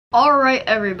Alright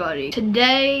everybody,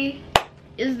 today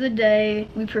is the day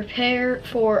we prepare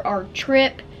for our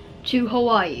trip to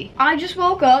Hawaii. I just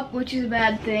woke up, which is a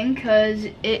bad thing because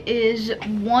it is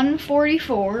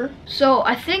 1:44. So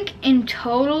I think in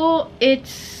total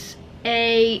it's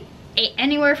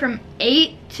anywhere from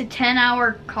 8 to 10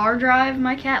 hour car drive.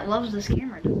 My cat loves this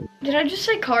camera. Did I just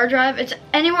say car drive? It's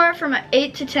anywhere from an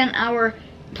 8 to 10 hour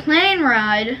plane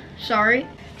ride, sorry.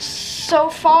 So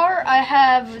far, I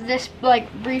have this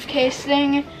like briefcase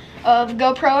thing of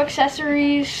GoPro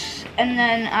accessories, and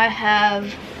then I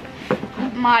have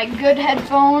my good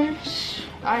headphones.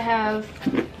 It's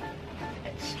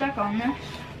stuck on this.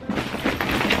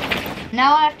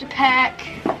 Now I have to pack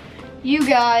you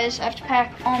guys. I have to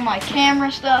pack all my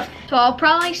camera stuff. So I'll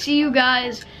probably see you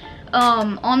guys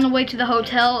on the way to the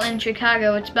hotel in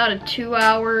Chicago. It's about a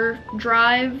 2-hour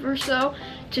drive or so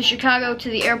to Chicago to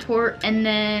the airport, and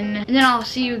then I'll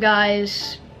see you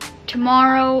guys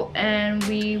tomorrow, and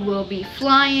we will be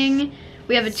flying.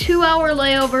 We have a 2-hour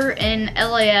layover in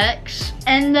LAX,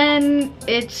 and then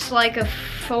it's like a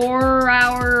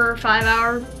 4-hour or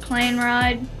 5-hour plane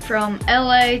ride from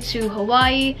LA to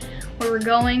Hawaii, where we're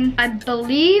going. I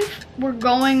believe we're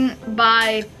going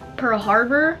by Pearl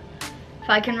Harbor, if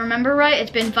I can remember right.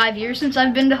 It's been 5 years since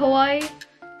I've been to Hawaii.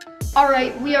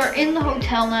 Alright, we are in the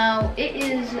hotel now. It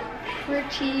is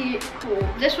pretty cool.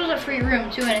 This was a free room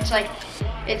too, and it's like,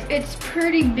 it's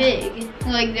pretty big.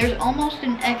 Like, there's almost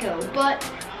an echo, but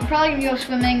we're probably gonna go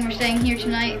swimming. We're staying here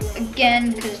tonight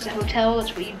again because it's a hotel,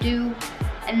 that's what you do.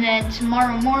 And then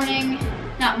tomorrow morning,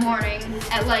 at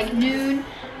like noon,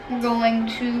 we're going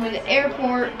to the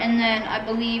airport, and then I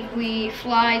believe we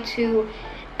fly to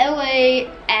LA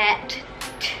at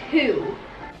 2.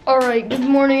 Alright, good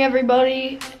morning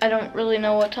everybody. I don't really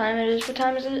know what time it is. What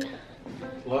time is it?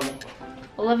 11.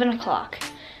 11 o'clock.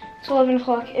 It's 11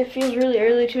 o'clock. It feels really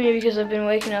early to me because I've been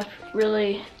waking up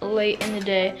really late in the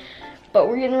day. But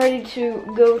we're getting ready to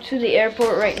go to the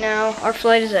airport right now. Our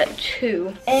flight is at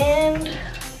 2. And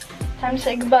time to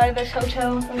say goodbye to this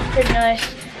hotel. It was pretty nice.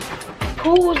 The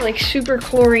pool was like super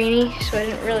chlorine-y, so I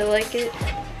didn't really like it.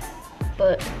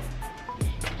 But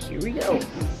here we go.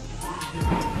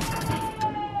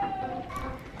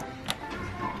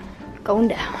 Going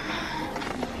down.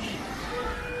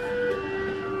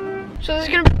 So this is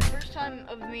gonna be the first time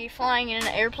of me flying in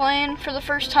an airplane for the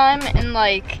first time in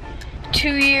like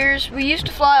 2 years. We used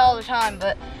to fly all the time,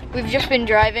 but we've just been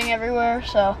driving everywhere,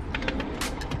 so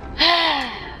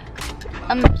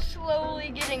I'm slowly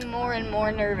getting more and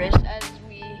more nervous as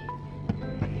we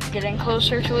getting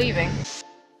closer to leaving.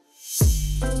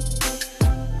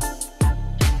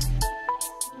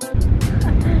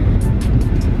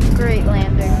 Great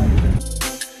landing.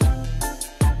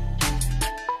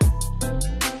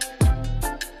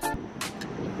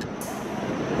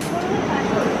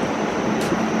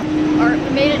 Alright, we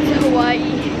made it to Hawaii.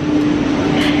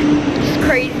 It's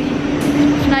crazy.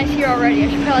 It's nice here already. I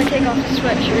should probably take off the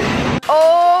sweatshirt.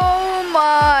 Oh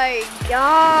my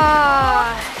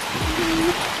god.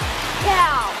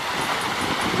 Cow.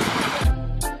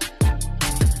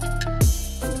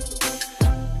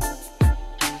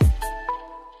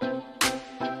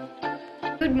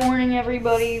 Good morning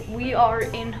everybody. We are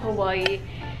in Hawaii.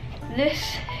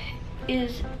 This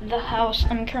is the house.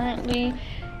 I'm currently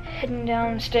heading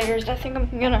downstairs. I think I'm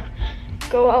gonna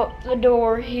go out the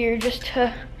door here just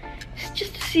to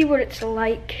see what it's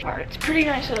like. Alright, it's pretty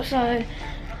nice outside.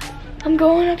 I'm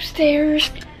going upstairs.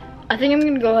 I think I'm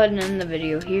gonna go ahead and end the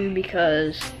video here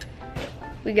because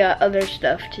we got other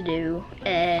stuff to do,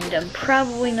 and I'm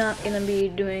probably not gonna be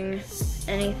doing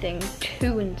anything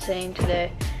too insane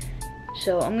today.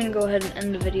 So I'm gonna go ahead and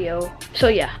end the video. So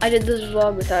yeah, I did this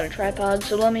vlog without a tripod,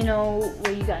 so let me know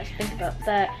what you guys think about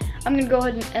that. I'm gonna go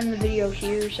ahead and end the video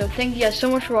here. So thank you guys so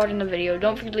much for watching the video.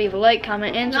 Don't forget to leave a like,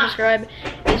 comment, and subscribe.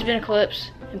 It's been Eclipzz,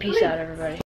 and peace out everybody.